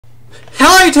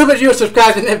Hello YouTube, you're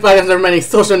subscribed and everybody on the remaining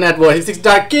social networks. It's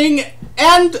Dark King,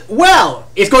 and well,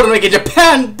 it's going to make it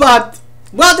Japan, but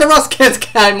well, the Roskins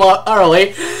came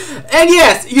early, and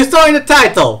yes, you saw in the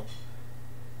title.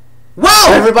 Wow,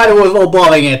 everybody was all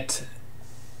balling it.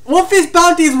 Luffy's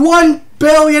bounty is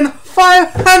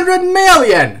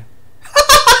 1,500,000,000.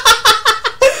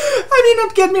 I mean,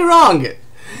 don't get me wrong.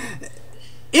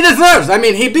 He deserves. I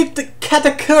mean, he beat the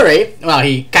Katakuri. Well,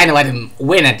 he kind of let him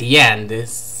win at the end,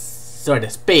 so to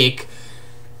speak.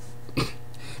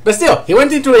 But still, he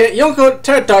went into a Yonko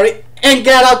territory and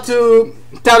got out to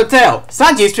tell the tale.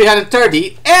 Sanji's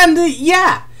 330, and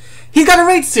yeah, he's got a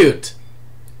raid suit.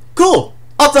 Cool.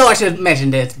 Also, I should have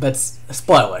mentioned it, but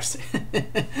spoilers.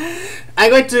 I'm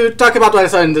going to talk about what I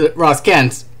saw in the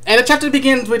Roskins. And the chapter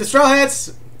begins with the Straw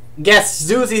Hats. Guess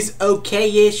Zeus is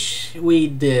okay-ish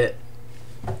with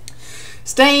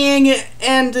staying,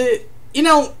 and you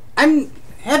know,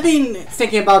 have been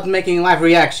thinking about making live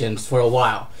reactions for a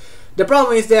while. The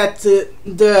problem is that the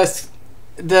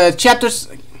chapters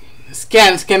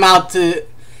scans came out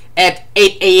at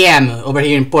 8 AM over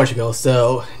here in Portugal,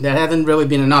 so that hasn't really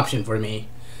been an option for me.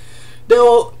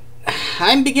 Though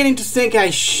I'm beginning to think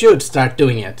I should start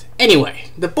doing it. Anyway,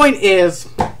 the point is,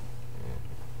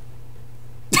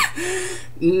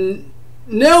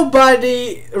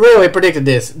 nobody really predicted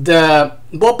this. The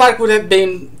ballpark would have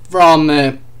been from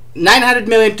 900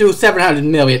 million to 700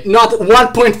 million, not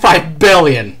 1.5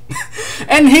 billion.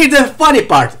 And here's the funny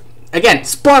part. Again,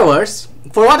 spoilers.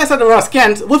 For what I saw the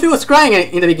Roskins, Luffy was crying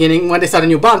in the beginning when they saw the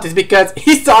new bounties because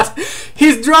he thought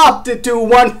he's dropped to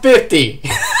 150.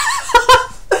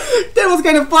 That was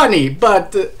kind of funny,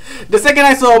 but the second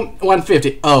I saw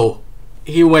 150, oh,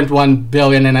 he went 1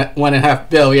 billion and 1.5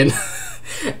 billion.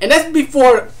 And that's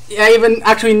before I even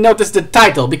actually noticed the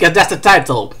title, because that's the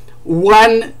title.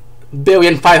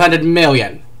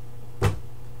 1,500,000,000.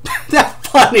 That's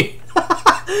funny.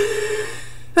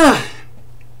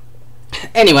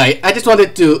 Anyway, I just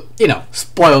wanted to, you know,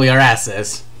 spoil your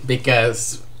asses,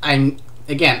 because I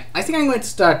think I'm going to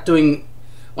start doing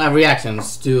live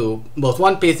reactions to both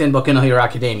One Piece and Boku no Hero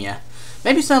Academia.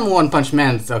 Maybe some One Punch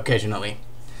Mans occasionally.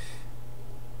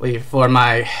 For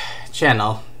my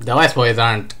channel, the Let's Plays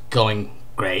aren't going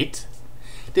great.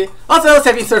 Also,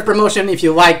 saving search promotion if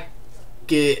you like,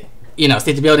 you know,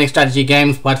 city building, strategy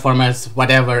games, platformers,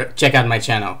 whatever. Check out my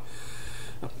channel.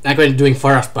 I'm going to be doing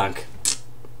Frostpunk.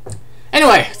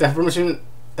 Anyway, that promotion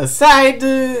aside,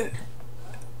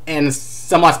 and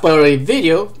somewhat spoilery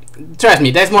video. Trust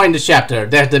me, there's more in the chapter.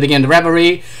 There's the beginning of the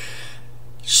revelry.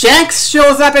 Shanks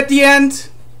shows up at the end.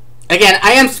 Again,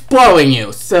 I am spoiling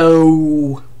you,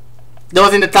 so that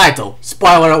was in the title.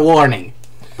 Spoiler warning.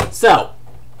 So,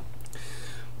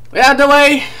 out of the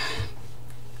way,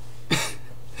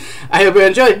 I hope you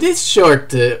enjoyed this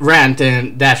short rant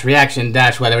and dash reaction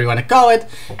dash whatever you want to call it.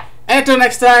 And until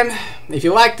next time, if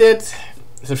you liked it,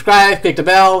 subscribe, click the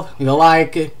bell, leave a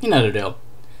like, you know the drill.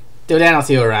 Till then, I'll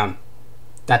see you around.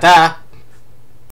 Ta-ta!